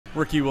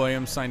Ricky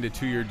Williams signed a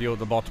 2-year deal with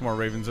the Baltimore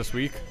Ravens this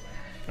week.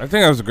 I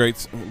think that was a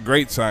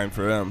great sign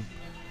for them.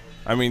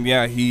 I mean,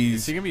 yeah,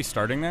 Is he going to be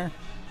starting there?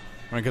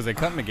 Because they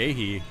cut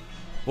McGahee.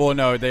 Well,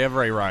 no, they have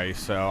Ray Rice,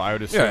 so I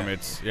would assume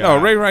it's... Yeah.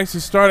 No, Ray Rice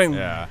is starting,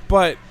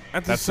 but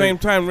at the That's same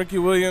time, Ricky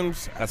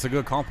Williams... That's a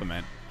good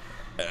compliment.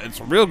 It's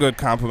a real good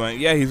compliment.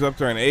 Yeah, he's up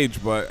there in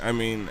age, but, I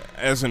mean,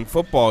 as in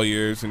football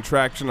years and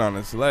traction on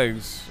his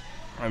legs,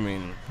 I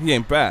mean, he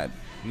ain't bad.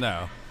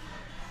 No.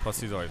 Plus,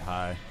 he's always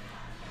high.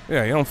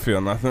 Yeah, he don't feel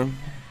nothing.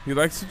 He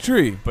likes the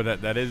tree.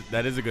 But that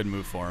is a good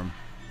move for him.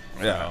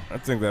 Yeah, I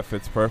think that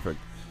fits perfect.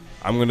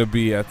 I'm going to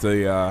be at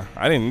the...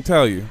 I didn't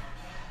tell you.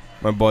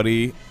 My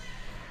buddy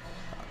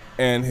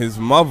and his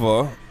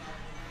mother,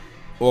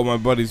 well, my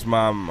buddy's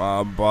mom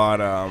bought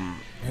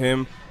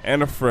him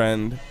and a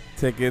friend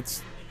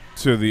tickets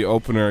to the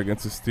opener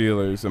against the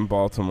Steelers in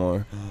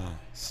Baltimore.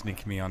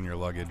 Sneak me on your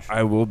luggage.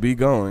 I will be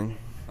going.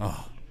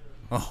 Oh.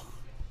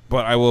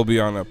 But I will be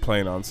on a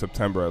plane on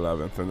September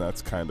 11th, and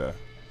that's kind of...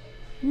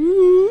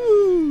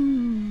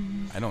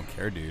 I don't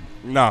care, dude.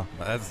 No.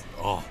 That's...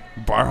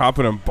 Bar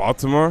hopping in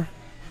Baltimore?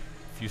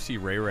 If you see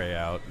Ray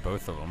out,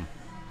 both of them.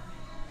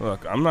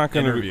 Look, I'm not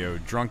going to...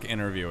 Drunk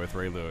interview with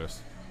Ray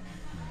Lewis.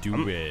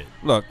 Do it.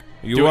 Look,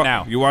 do it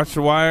now. You watch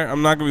The Wire?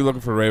 I'm not going to be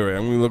looking for Ray.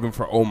 I'm going to be looking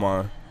for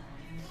Omar.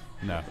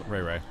 No,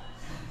 Ray.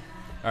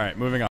 All right, moving on.